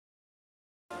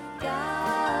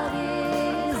God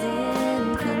is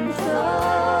in control.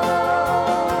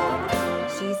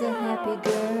 She's a happy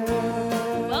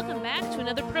girl. Welcome back to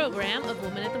another program of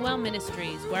Women at the Well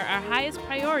Ministries, where our highest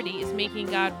priority is making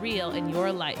God real in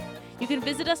your life. You can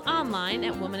visit us online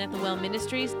at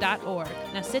womenatthewellministries.org.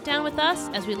 Now sit down with us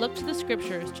as we look to the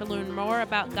scriptures to learn more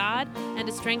about God and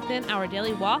to strengthen our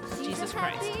daily walk with Jesus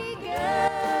Christ.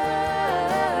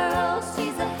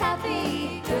 She's a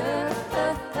happy girl.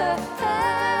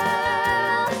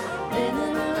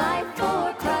 Living her life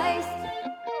for Christ.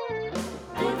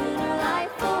 Living her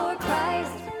life for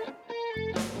Christ.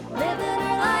 Living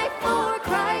her life for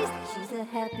Christ. She's a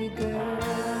happy girl. She's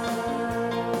a happy girl.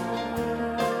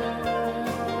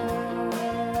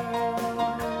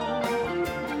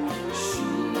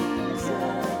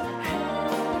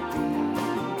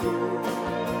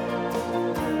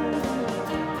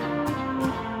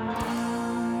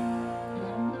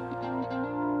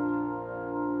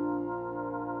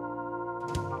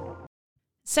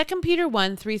 2 Peter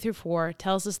 1, 3-4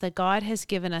 tells us that God has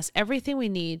given us everything we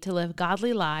need to live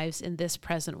godly lives in this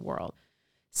present world.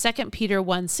 2 Peter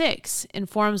 1:6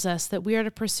 informs us that we are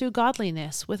to pursue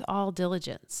godliness with all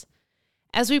diligence.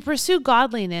 As we pursue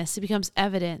godliness, it becomes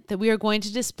evident that we are going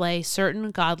to display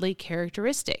certain godly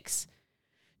characteristics.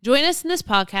 Join us in this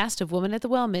podcast of Women at the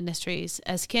Well Ministries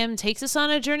as Kim takes us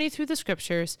on a journey through the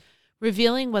scriptures,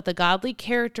 revealing what the godly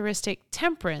characteristic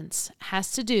temperance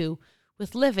has to do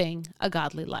with living a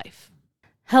godly life.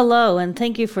 Hello, and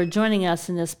thank you for joining us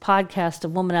in this podcast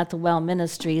of Women at the Well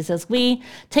Ministries as we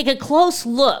take a close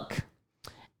look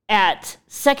at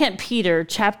 2 Peter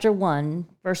chapter 1,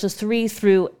 verses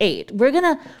 3-8. We're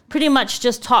going to pretty much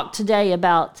just talk today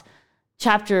about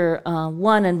chapter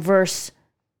 1 and verse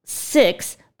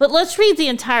 6, but let's read the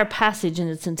entire passage in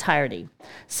its entirety.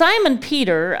 Simon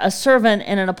Peter, a servant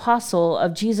and an apostle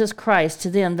of Jesus Christ,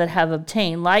 to them that have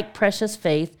obtained like precious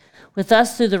faith with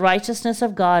us through the righteousness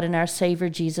of God and our Savior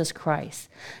Jesus Christ.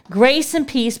 Grace and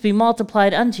peace be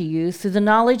multiplied unto you through the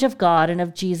knowledge of God and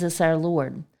of Jesus our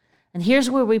Lord. And here's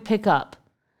where we pick up.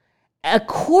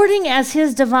 According as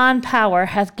his divine power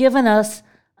hath given us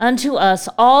unto us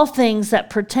all things that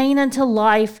pertain unto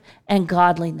life and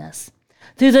godliness,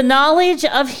 through the knowledge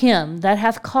of him that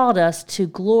hath called us to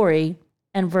glory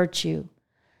and virtue,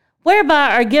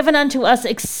 whereby are given unto us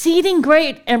exceeding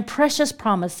great and precious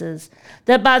promises,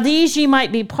 that by these ye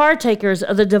might be partakers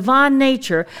of the divine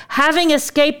nature, having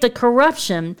escaped the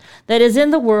corruption that is in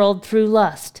the world through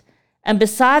lust. And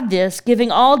beside this,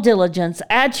 giving all diligence,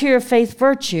 add to your faith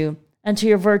virtue, and to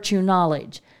your virtue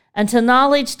knowledge, and to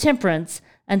knowledge temperance,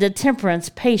 and to temperance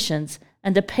patience,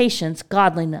 and to patience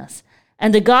godliness,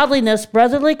 and to godliness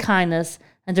brotherly kindness,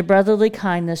 and to brotherly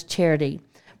kindness charity.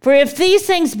 For if these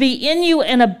things be in you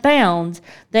and abound,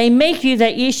 they make you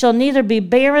that ye shall neither be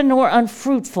barren nor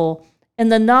unfruitful in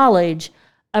the knowledge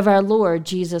of our Lord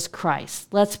Jesus Christ.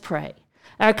 Let's pray.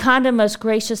 Our kind and most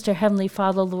gracious dear Heavenly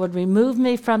Father, Lord, remove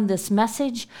me from this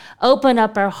message. Open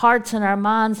up our hearts and our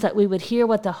minds that we would hear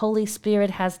what the Holy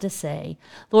Spirit has to say.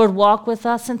 Lord, walk with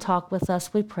us and talk with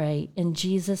us, we pray. In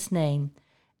Jesus' name,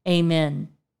 amen.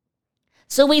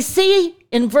 So we see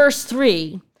in verse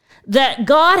 3 that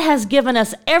God has given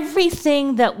us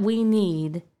everything that we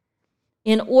need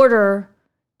in order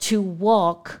to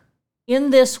walk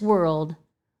in this world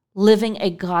living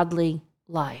a godly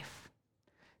life.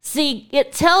 See,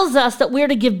 it tells us that we're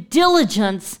to give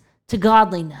diligence to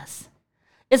godliness.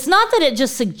 It's not that it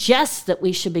just suggests that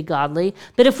we should be godly,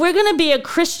 but if we're going to be a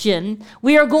Christian,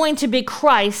 we are going to be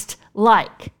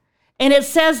Christ-like. And it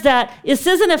says that this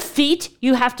isn't a feat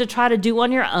you have to try to do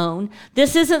on your own.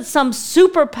 This isn't some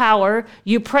superpower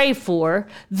you pray for.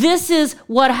 This is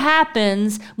what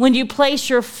happens when you place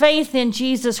your faith in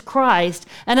Jesus Christ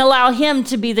and allow him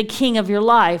to be the king of your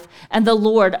life and the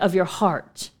Lord of your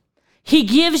heart. He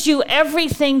gives you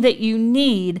everything that you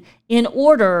need in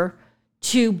order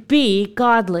to be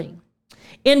godly.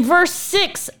 In verse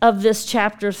 6 of this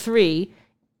chapter 3,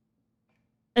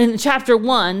 in chapter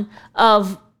 1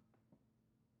 of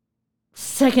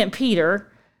 2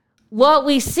 Peter, what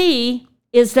we see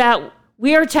is that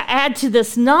we are to add to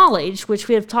this knowledge, which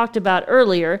we have talked about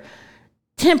earlier,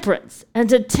 temperance, and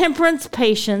to temperance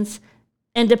patience,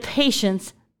 and to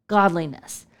patience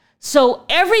godliness. So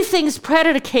everything's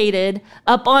predicated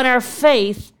upon our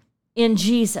faith in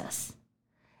Jesus.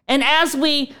 And as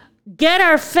we get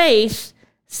our faith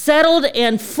settled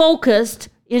and focused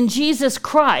in Jesus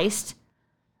Christ,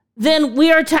 then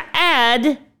we are to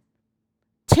add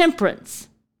temperance.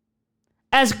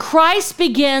 As Christ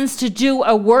begins to do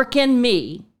a work in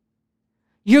me,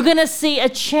 you're going to see a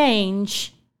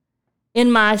change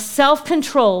in my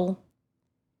self-control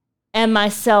and my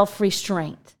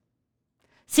self-restraint.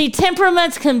 See,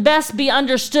 temperaments can best be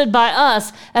understood by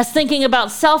us as thinking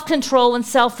about self-control and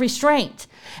self-restraint.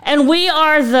 And we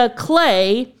are the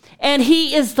clay, and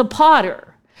he is the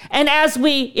potter. And as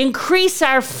we increase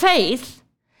our faith,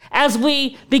 as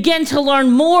we begin to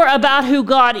learn more about who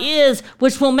God is,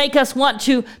 which will make us want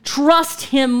to trust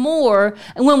him more.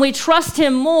 And when we trust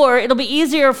him more, it'll be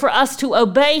easier for us to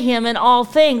obey him in all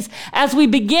things. As we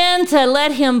begin to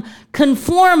let him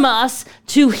conform us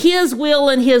to his will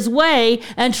and his way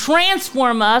and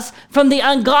transform us from the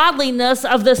ungodliness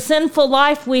of the sinful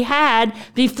life we had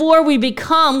before we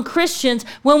become Christians,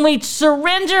 when we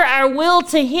surrender our will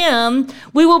to him,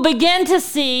 we will begin to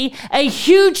see a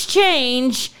huge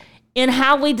change in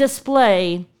how we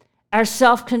display our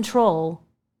self-control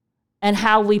and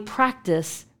how we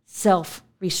practice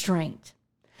self-restraint.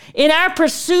 In our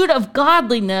pursuit of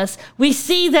godliness, we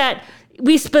see that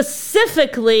we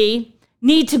specifically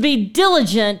need to be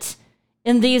diligent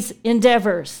in these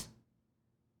endeavors.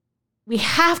 We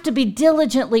have to be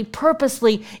diligently,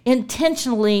 purposely,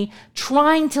 intentionally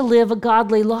trying to live a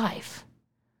godly life.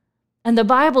 And the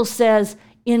Bible says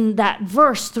in that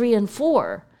verse 3 and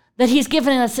 4, that he's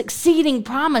given us exceeding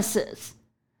promises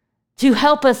to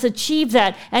help us achieve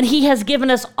that. And he has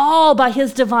given us all by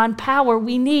his divine power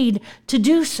we need to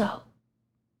do so.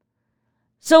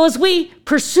 So as we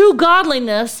pursue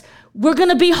godliness, we're going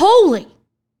to be holy.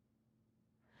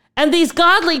 And these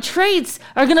godly traits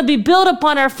are going to be built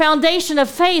upon our foundation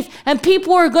of faith. And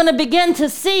people are going to begin to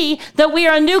see that we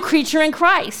are a new creature in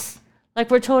Christ, like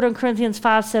we're told in Corinthians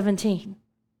 5:17.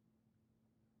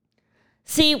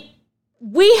 See,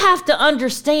 we have to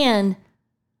understand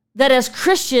that as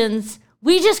Christians,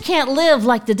 we just can't live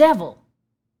like the devil.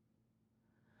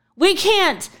 We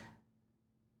can't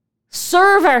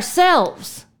serve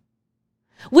ourselves.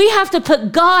 We have to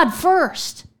put God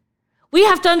first. We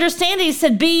have to understand that he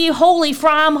said, "Be ye holy, for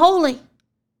I am holy."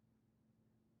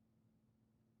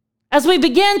 As we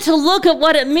begin to look at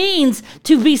what it means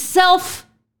to be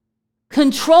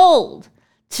self-controlled,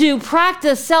 to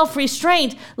practice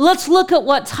self-restraint, let's look at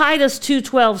what Titus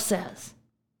 2:12 says.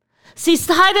 See,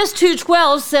 Titus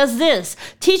 2:12 says this,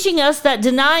 teaching us that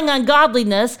denying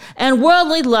ungodliness and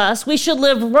worldly lust, we should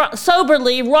live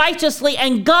soberly, righteously,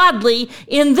 and godly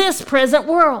in this present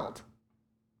world.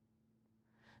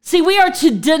 See, we are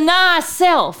to deny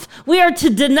self. We are to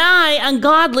deny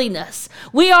ungodliness.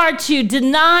 We are to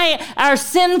deny our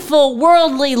sinful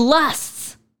worldly lusts.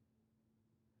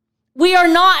 We are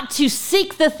not to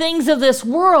seek the things of this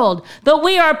world, but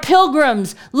we are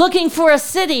pilgrims looking for a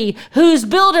city whose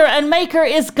builder and maker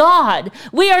is God.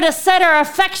 We are to set our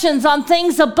affections on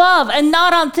things above and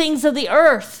not on things of the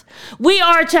earth. We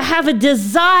are to have a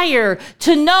desire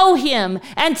to know him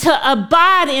and to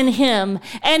abide in him.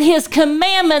 And his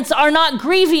commandments are not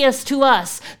grievous to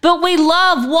us, but we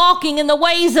love walking in the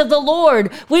ways of the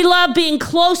Lord. We love being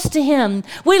close to him.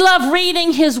 We love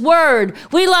reading his word.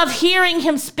 We love hearing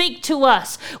him speak to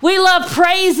us. We love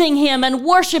praising him and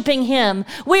worshiping him.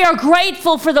 We are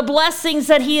grateful for the blessings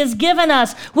that he has given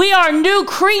us. We are new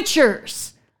creatures.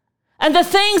 And the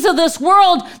things of this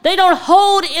world, they don't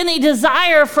hold any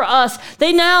desire for us.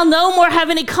 They now no more have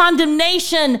any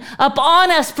condemnation upon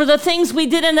us for the things we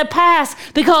did in the past,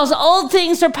 because old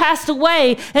things are passed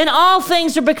away and all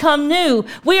things are become new.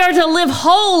 We are to live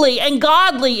holy and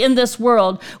godly in this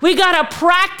world. We got to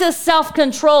practice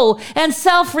self-control and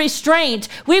self-restraint.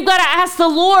 We've got to ask the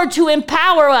Lord to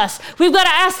empower us. We've got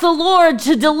to ask the Lord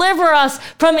to deliver us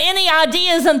from any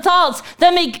ideas and thoughts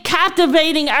that may be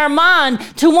captivating our mind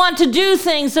to want to do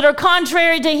things that are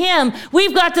contrary to him.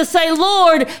 We've got to say,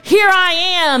 Lord, here I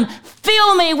am.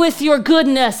 Fill me with your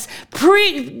goodness.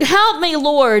 Help me,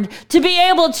 Lord, to be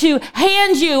able to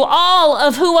hand you all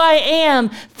of who I am.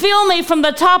 Fill me from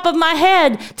the top of my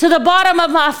head to the bottom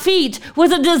of my feet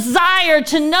with a desire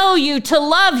to know you, to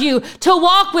love you, to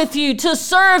walk with you, to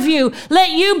serve you.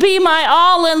 Let you be my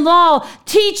all in all.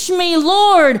 Teach me,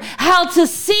 Lord, how to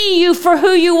see you for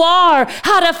who you are,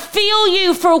 how to feel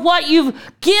you for what you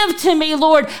give to me,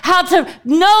 Lord, how to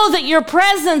know that your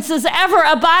presence is ever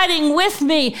abiding with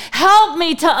me. Help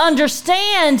me to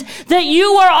understand that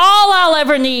you are all I'll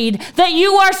ever need, that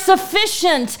you are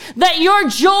sufficient, that your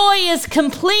joy is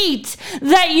complete,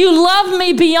 that you love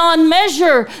me beyond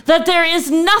measure, that there is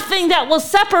nothing that will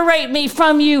separate me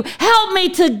from you. Help me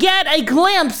to get a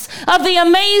glimpse of the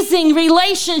amazing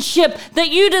relationship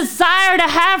that you desire to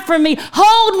have for me.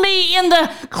 Hold me in the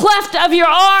cleft of your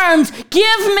arms.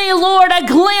 Give me, Lord, a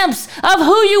glimpse of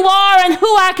who you are and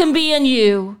who I can be in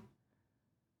you.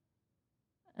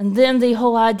 And then the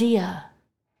whole idea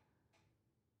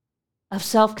of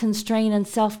self-constraint and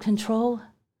self-control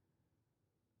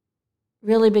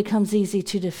really becomes easy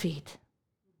to defeat.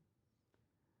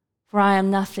 For I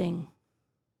am nothing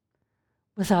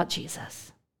without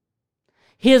Jesus.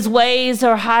 His ways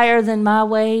are higher than my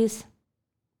ways.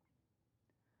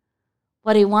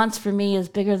 What he wants for me is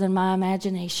bigger than my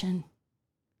imagination.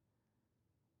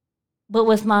 But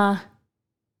with my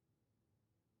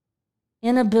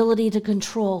inability to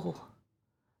control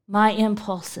my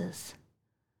impulses,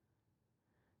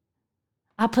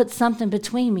 I put something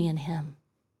between me and him.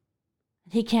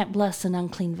 He can't bless an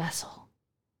unclean vessel.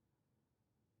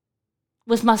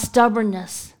 With my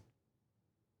stubbornness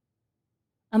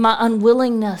and my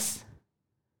unwillingness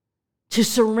to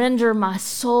surrender my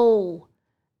soul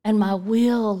and my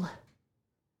will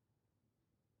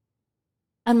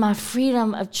and my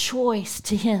freedom of choice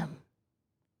to him,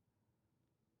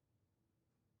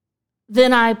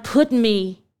 then I put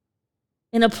me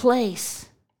in a place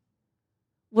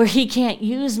where he can't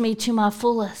use me to my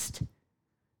fullest.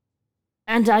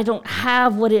 And I don't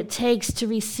have what it takes to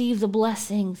receive the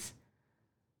blessings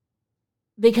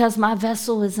because my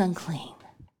vessel is unclean.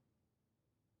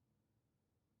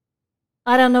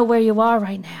 I don't know where you are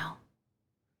right now.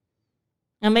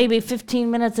 And maybe 15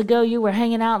 minutes ago you were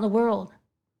hanging out in the world.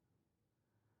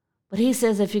 But he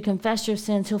says if you confess your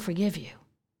sins, he'll forgive you.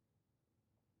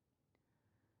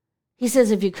 He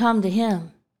says if you come to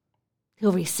him,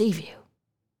 he'll receive you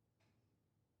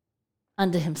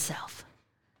unto himself.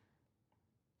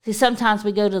 See, sometimes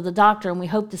we go to the doctor and we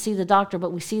hope to see the doctor,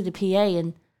 but we see the PA,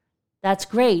 and that's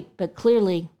great, but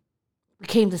clearly we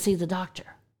came to see the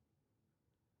doctor.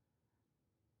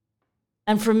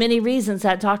 And for many reasons,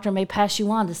 that doctor may pass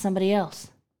you on to somebody else.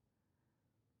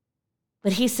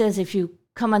 But he says, if you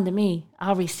come unto me,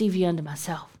 I'll receive you unto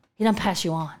myself. He doesn't pass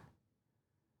you on.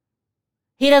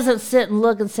 He doesn't sit and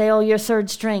look and say, oh, you're third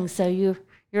string, so you're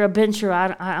a bencher.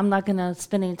 I'm not going to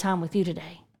spend any time with you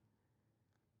today.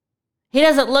 He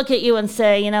doesn't look at you and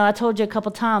say, I told you a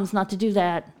couple times not to do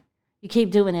that. You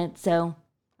keep doing it, so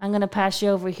I'm going to pass you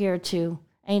over here to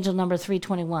angel number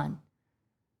 321.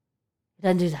 He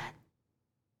doesn't do that.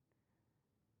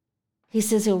 He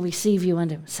says he'll receive you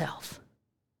unto himself.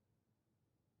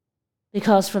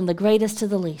 Because from the greatest to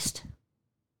the least,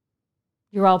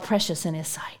 you're all precious in his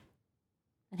sight.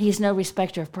 And he's no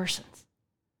respecter of persons.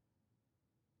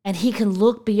 And he can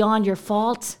look beyond your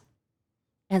faults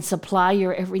and supply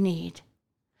your every need.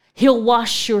 He'll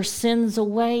wash your sins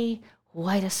away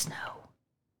white as snow.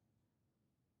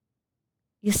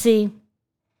 You see,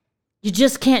 you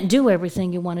just can't do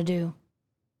everything you want to do.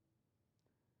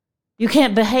 You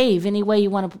can't behave any way you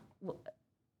want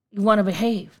to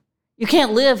behave. You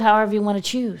can't live however you want to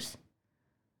choose.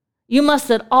 You must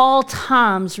at all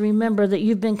times remember that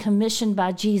you've been commissioned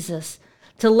by Jesus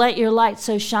to let your light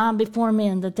so shine before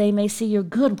men that they may see your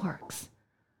good works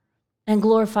and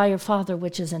glorify your Father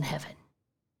which is in heaven.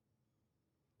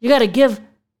 You got to give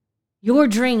your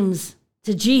dreams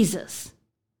to Jesus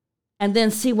and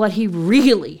then see what he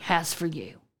really has for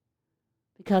you.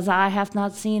 Because eye hath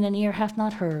not seen and ear hath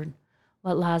not heard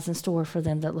what lies in store for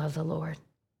them that love the Lord.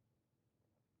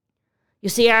 You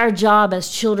see, our job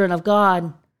as children of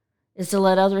God is to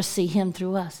let others see him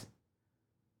through us.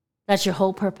 That's your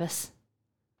whole purpose.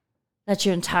 That's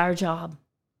your entire job.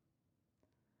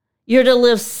 You're to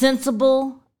live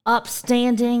sensible,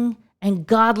 upstanding, and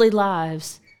godly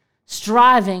lives,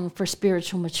 striving for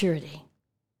spiritual maturity.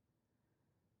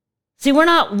 See, we're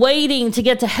not waiting to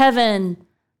get to heaven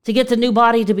to get the new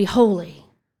body to be holy.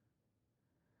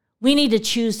 We need to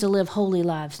choose to live holy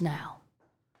lives now.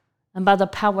 And by the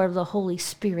power of the Holy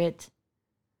Spirit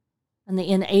and the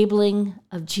enabling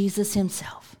of Jesus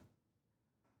himself,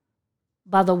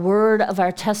 by the word of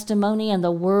our testimony and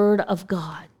the word of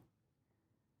God,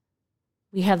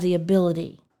 we have the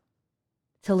ability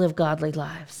to live godly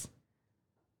lives.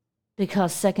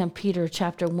 Because 2 Peter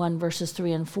chapter 1, verses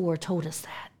 3 and 4 told us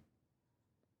that.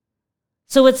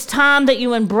 So it's time that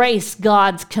you embrace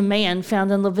God's command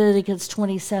found in Leviticus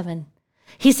 27.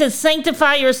 He says,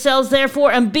 sanctify yourselves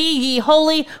therefore and be ye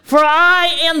holy, for I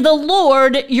am the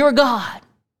Lord your God.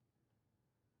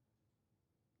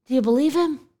 Do you believe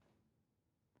him?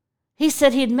 He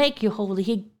said he'd make you holy.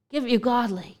 He'd give you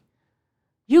godly.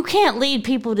 You can't lead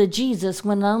people to Jesus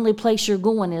when the only place you're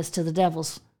going is to the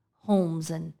devil's homes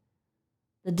and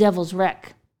the devil's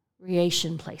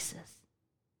recreation places.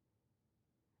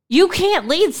 You can't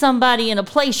lead somebody in a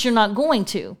place you're not going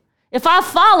to. If I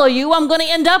follow you, I'm going to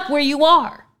end up where you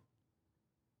are.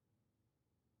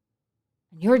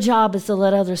 And your job is to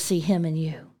let others see him in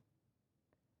you.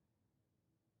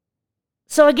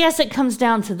 So I guess it comes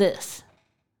down to this.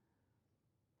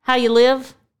 How you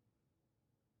live?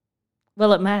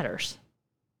 Well, it matters.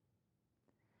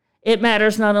 It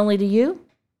matters not only to you,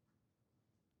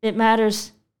 it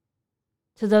matters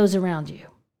to those around you.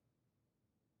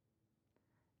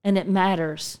 And it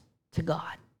matters to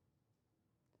God.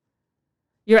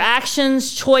 Your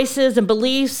actions, choices, and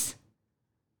beliefs,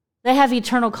 they have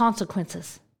eternal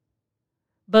consequences,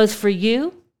 both for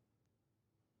you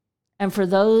and for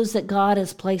those that God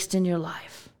has placed in your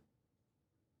life.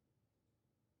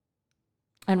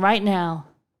 And right now,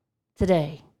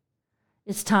 today,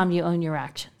 it's time you own your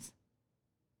actions.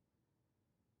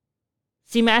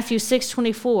 See, Matthew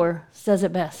 6:24 says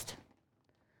it best.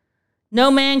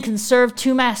 No man can serve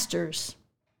two masters,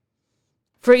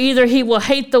 for either he will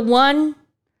hate the one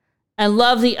and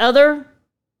love the other,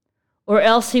 or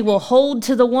else he will hold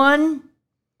to the one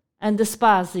and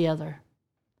despise the other.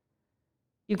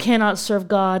 You cannot serve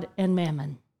God and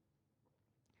mammon.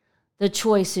 The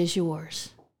choice is yours.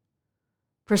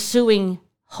 Pursuing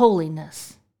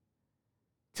holiness,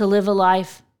 to live a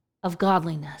life of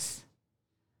godliness,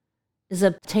 is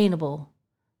obtainable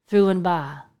through and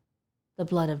by the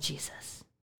blood of Jesus.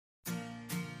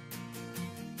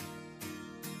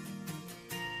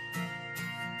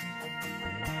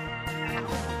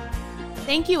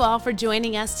 Thank you all for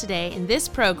joining us today in this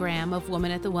program of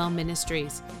Woman at the Well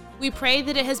Ministries. We pray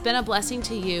that it has been a blessing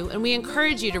to you, and we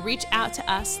encourage you to reach out to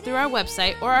us through our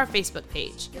website or our Facebook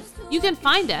page. You can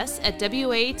find us at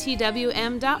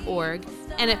watwm.org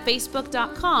and at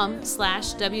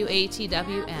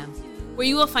facebook.com/watwm, where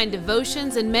you will find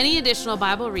devotions and many additional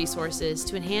Bible resources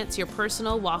to enhance your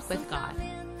personal walk with God.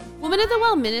 Woman at the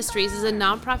Well Ministries is a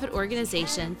nonprofit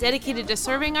organization dedicated to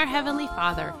serving our Heavenly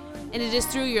Father, and it is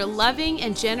through your loving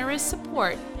and generous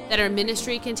support that our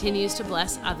ministry continues to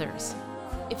bless others.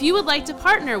 If you would like to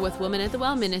partner with Women at the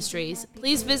Well Ministries,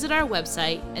 please visit our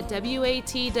website at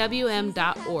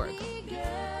watwm.org.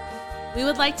 We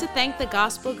would like to thank the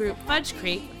gospel group Fudge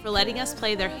Creek for letting us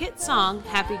play their hit song,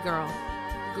 Happy Girl.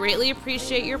 Greatly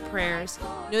appreciate your prayers.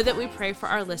 Know that we pray for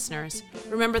our listeners.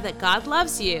 Remember that God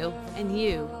loves you and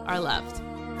you are loved.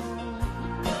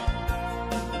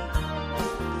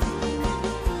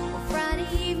 Friday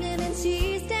evening and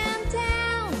she's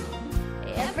downtown.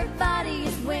 Everybody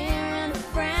is wearing a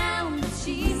frown, but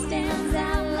she stands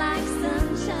out like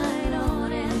sunshine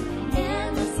on an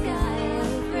endless sky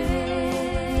of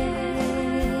gray.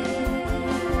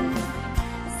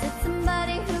 I said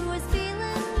somebody who was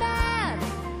feeling bad,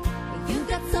 you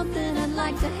got something I'd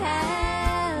like to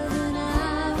have, and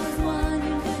I was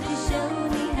wondering, could you show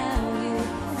me how you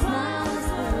smile this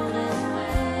world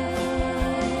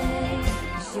away?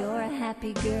 'Cause you're a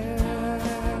happy girl.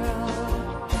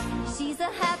 She's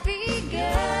a happy girl.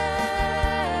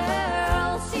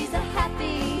 She's a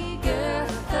happy girl.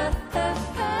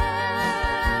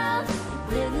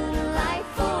 Living a life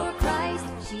for Christ.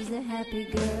 She's a happy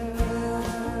girl.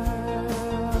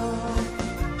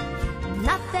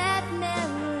 Not that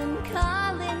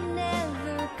melancholy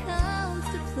never comes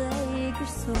to plague her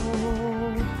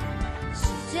soul.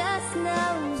 She just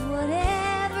knows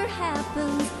whatever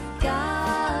happens,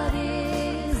 God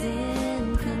is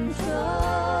in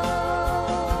control.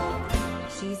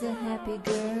 She's a happy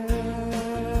girl.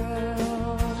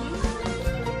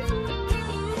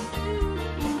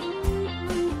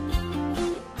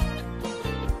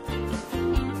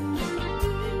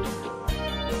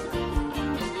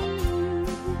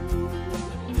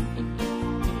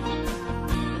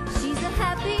 She's a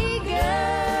happy girl.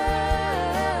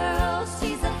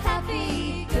 She's a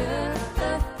happy girl.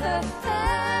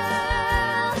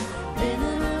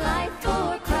 Living a life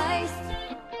for Christ.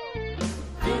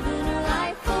 Living her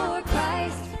life for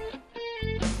Christ.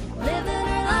 Living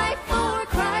her life for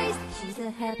Christ. She's a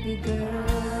happy girl.